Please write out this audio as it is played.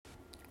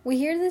We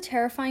hear the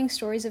terrifying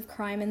stories of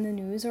crime in the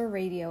news or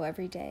radio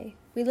every day.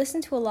 We listen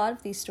to a lot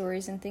of these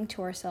stories and think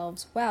to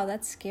ourselves, wow,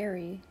 that's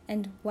scary,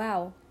 and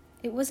wow,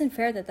 it wasn't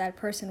fair that that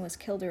person was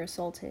killed or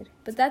assaulted,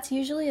 but that's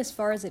usually as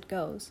far as it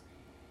goes.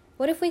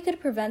 What if we could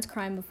prevent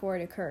crime before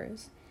it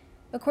occurs?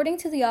 According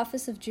to the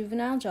Office of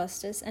Juvenile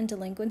Justice and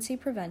Delinquency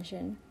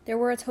Prevention, there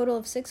were a total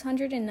of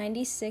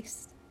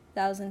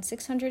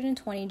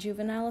 696,620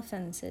 juvenile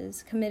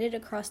offenses committed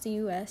across the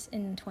U.S.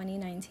 in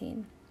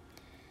 2019.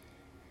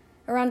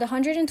 Around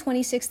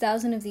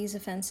 126,000 of these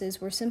offenses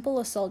were simple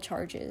assault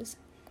charges.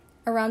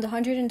 Around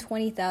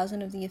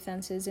 120,000 of the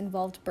offenses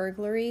involved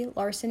burglary,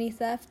 larceny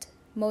theft,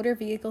 motor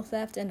vehicle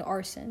theft, and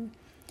arson.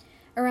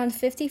 Around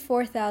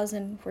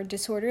 54,000 were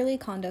disorderly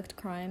conduct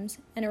crimes,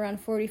 and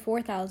around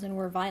 44,000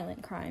 were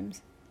violent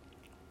crimes.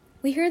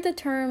 We hear the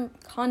term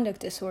conduct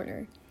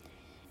disorder,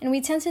 and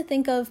we tend to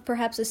think of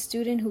perhaps a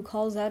student who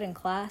calls out in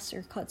class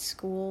or cuts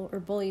school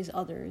or bullies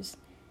others.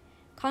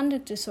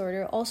 Conduct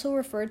disorder, also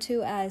referred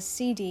to as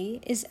CD,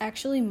 is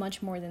actually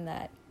much more than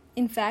that.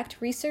 In fact,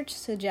 research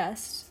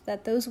suggests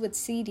that those with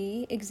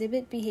CD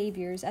exhibit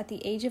behaviors at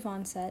the age of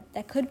onset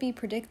that could be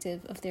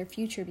predictive of their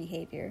future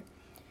behavior.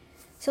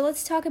 So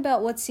let's talk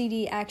about what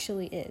CD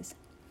actually is.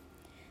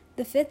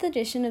 The 5th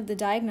edition of the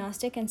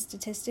Diagnostic and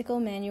Statistical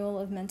Manual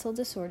of Mental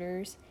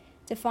Disorders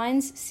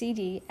defines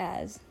CD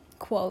as,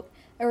 quote,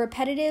 a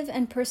repetitive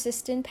and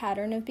persistent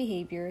pattern of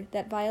behavior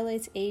that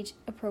violates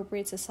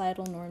age-appropriate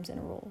societal norms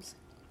and rules.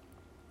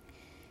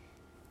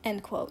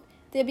 End quote.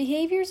 The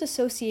behaviors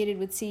associated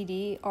with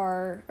CD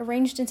are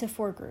arranged into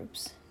 4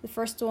 groups. The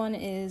first one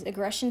is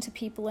aggression to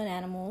people and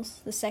animals.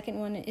 The second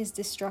one is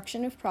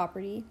destruction of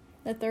property.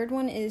 The third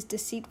one is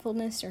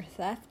deceitfulness or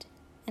theft.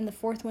 And the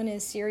fourth one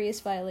is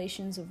serious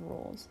violations of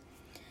rules.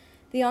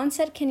 The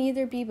onset can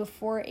either be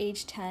before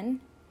age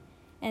 10,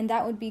 and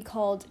that would be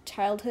called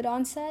childhood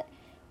onset,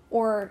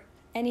 or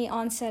any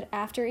onset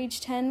after age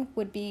 10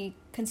 would be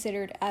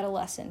considered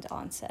adolescent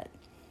onset.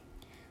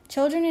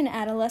 Children and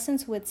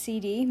adolescents with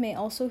CD may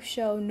also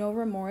show no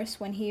remorse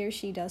when he or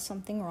she does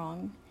something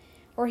wrong,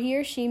 or he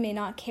or she may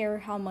not care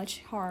how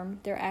much harm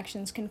their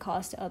actions can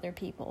cause to other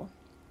people.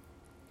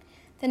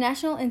 The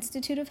National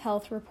Institute of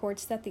Health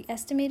reports that the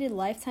estimated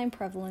lifetime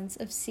prevalence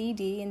of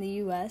CD in the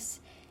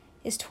U.S.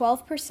 is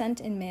 12%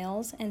 in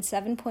males and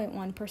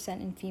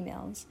 7.1% in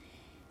females,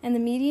 and the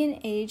median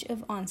age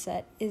of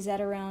onset is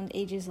at around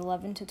ages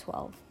 11 to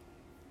 12.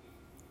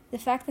 The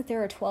fact that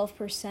there are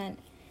 12%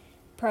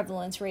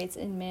 prevalence rates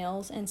in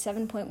males and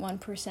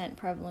 7.1%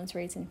 prevalence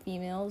rates in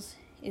females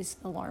is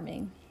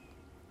alarming.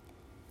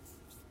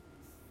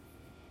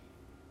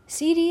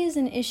 CD is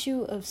an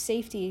issue of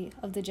safety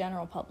of the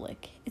general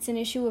public. It's an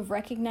issue of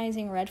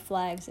recognizing red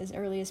flags as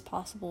early as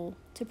possible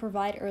to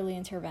provide early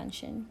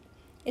intervention.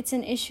 It's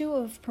an issue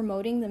of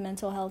promoting the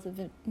mental health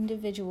of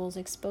individuals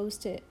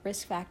exposed to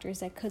risk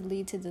factors that could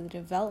lead to the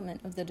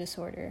development of the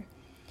disorder.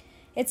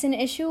 It's an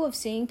issue of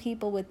seeing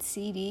people with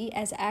CD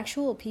as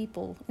actual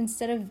people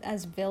instead of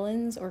as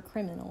villains or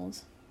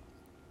criminals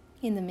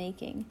in the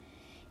making.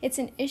 It's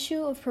an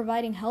issue of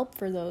providing help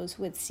for those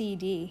with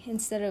CD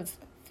instead of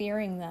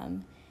fearing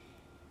them.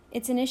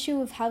 It's an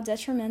issue of how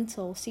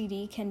detrimental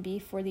CD can be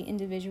for the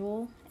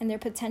individual and their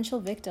potential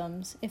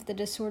victims if the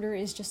disorder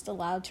is just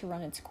allowed to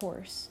run its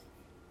course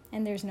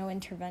and there's no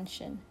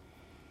intervention.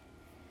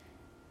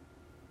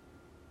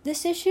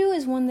 This issue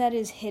is one that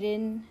is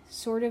hidden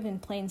sort of in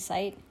plain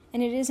sight,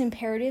 and it is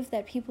imperative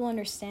that people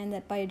understand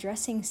that by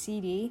addressing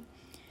CD,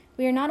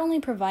 we are not only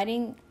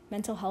providing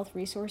mental health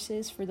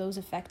resources for those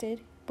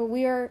affected, but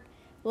we are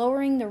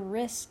lowering the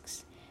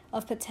risks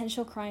of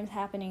potential crimes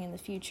happening in the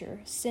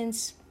future,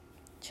 since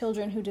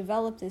children who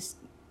develop this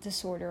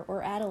disorder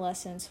or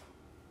adolescents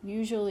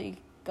usually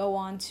go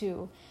on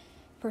to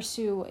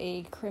pursue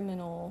a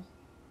criminalistic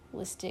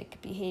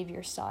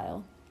behavior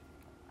style.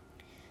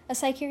 A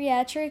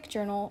psychiatric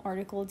journal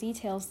article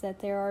details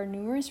that there are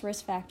numerous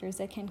risk factors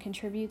that can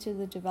contribute to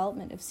the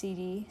development of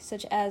CD,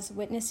 such as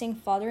witnessing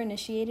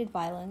father-initiated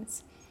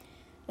violence,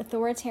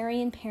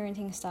 authoritarian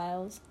parenting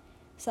styles,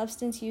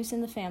 substance use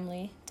in the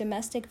family,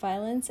 domestic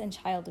violence, and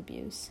child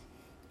abuse.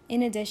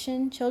 In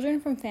addition,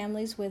 children from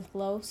families with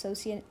low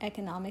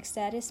socioeconomic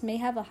status may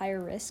have a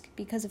higher risk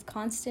because of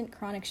constant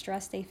chronic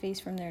stress they face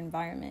from their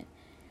environment,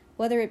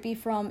 whether it be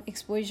from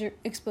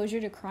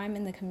exposure to crime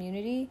in the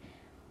community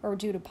or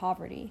due to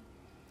poverty.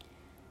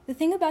 The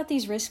thing about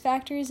these risk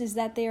factors is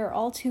that they are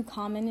all too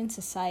common in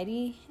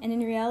society, and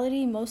in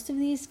reality, most of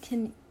these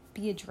can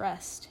be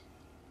addressed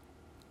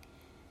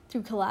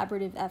through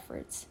collaborative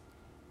efforts.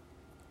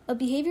 A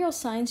behavioral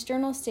science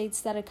journal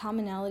states that a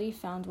commonality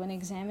found when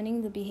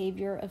examining the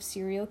behavior of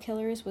serial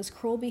killers was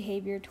cruel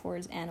behavior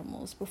towards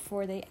animals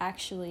before they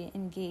actually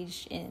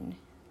engaged in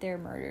their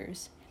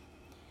murders.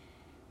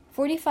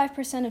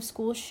 45% of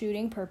school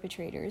shooting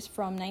perpetrators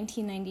from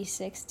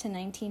 1996 to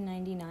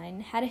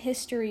 1999 had a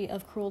history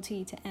of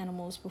cruelty to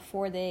animals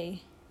before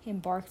they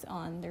embarked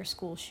on their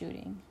school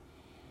shooting.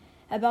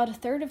 About a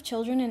third of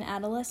children and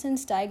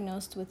adolescents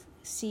diagnosed with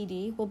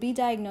CD will be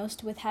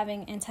diagnosed with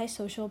having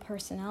antisocial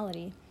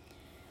personality,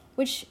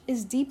 which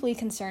is deeply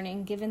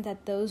concerning given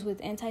that those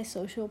with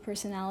antisocial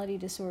personality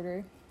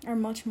disorder are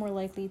much more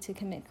likely to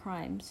commit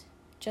crimes,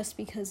 just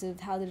because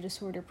of how the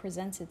disorder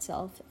presents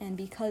itself and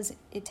because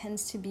it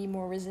tends to be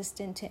more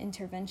resistant to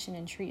intervention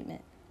and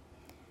treatment.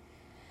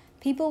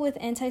 People with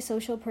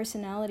antisocial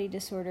personality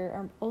disorder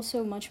are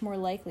also much more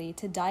likely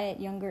to die at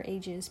younger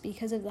ages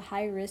because of the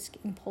high-risk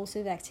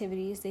impulsive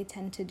activities they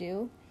tend to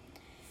do,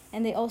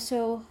 and they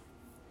also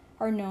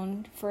are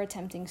known for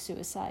attempting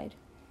suicide.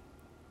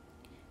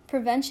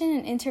 Prevention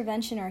and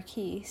intervention are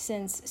key,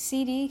 since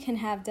CD can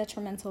have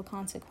detrimental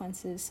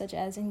consequences such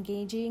as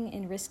engaging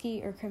in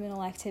risky or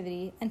criminal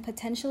activity and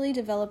potentially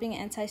developing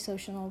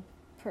antisocial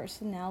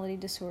personality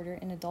disorder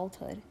in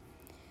adulthood.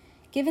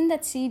 Given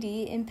that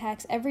CD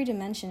impacts every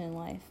dimension in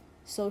life,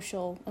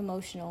 social,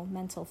 emotional,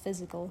 mental,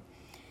 physical,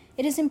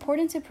 it is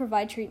important to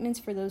provide treatments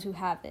for those who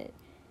have it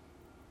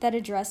that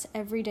address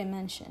every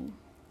dimension.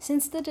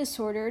 Since the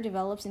disorder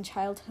develops in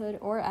childhood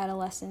or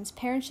adolescence,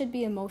 parents should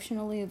be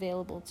emotionally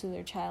available to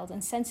their child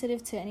and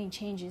sensitive to any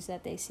changes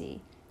that they see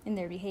in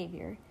their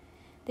behavior.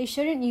 They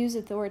shouldn't use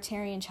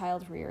authoritarian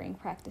child rearing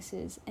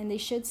practices, and they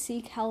should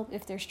seek help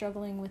if they're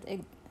struggling with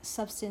a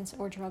substance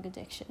or drug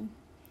addiction.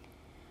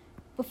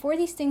 Before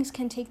these things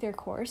can take their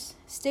course,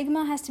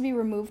 stigma has to be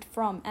removed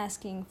from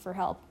asking for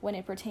help when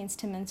it pertains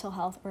to mental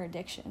health or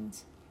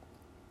addictions.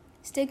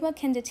 Stigma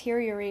can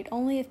deteriorate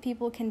only if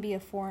people can be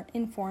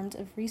informed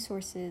of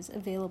resources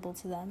available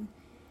to them,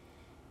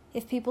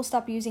 if people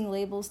stop using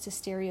labels to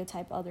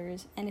stereotype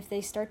others, and if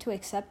they start to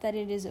accept that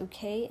it is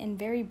okay and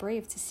very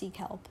brave to seek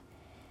help.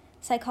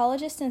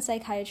 Psychologists and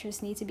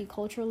psychiatrists need to be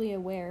culturally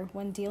aware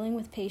when dealing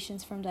with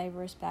patients from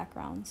diverse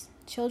backgrounds.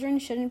 Children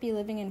shouldn't be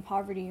living in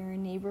poverty or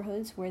in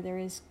neighborhoods where there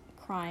is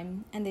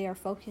crime, and they are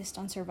focused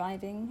on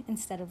surviving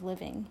instead of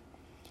living.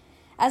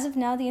 As of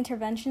now, the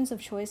interventions of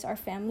choice are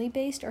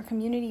family-based or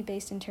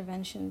community-based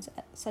interventions,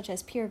 such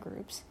as peer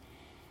groups.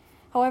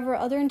 However,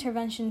 other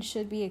interventions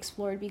should be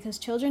explored because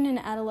children and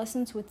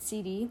adolescents with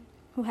CD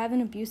who have an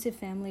abusive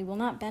family will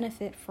not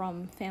benefit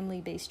from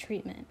family-based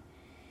treatment.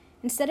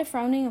 Instead of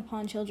frowning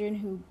upon children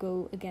who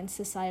go against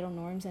societal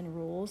norms and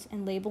rules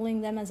and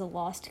labeling them as a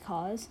lost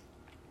cause,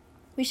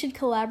 we should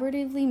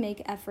collaboratively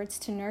make efforts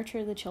to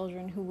nurture the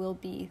children who will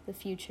be the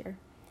future.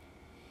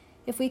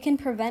 If we can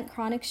prevent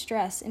chronic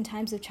stress in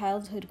times of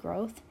childhood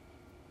growth,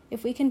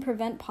 if we can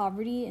prevent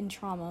poverty and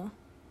trauma,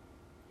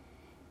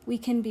 we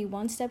can be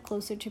one step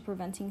closer to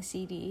preventing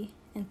CD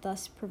and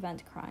thus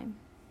prevent crime.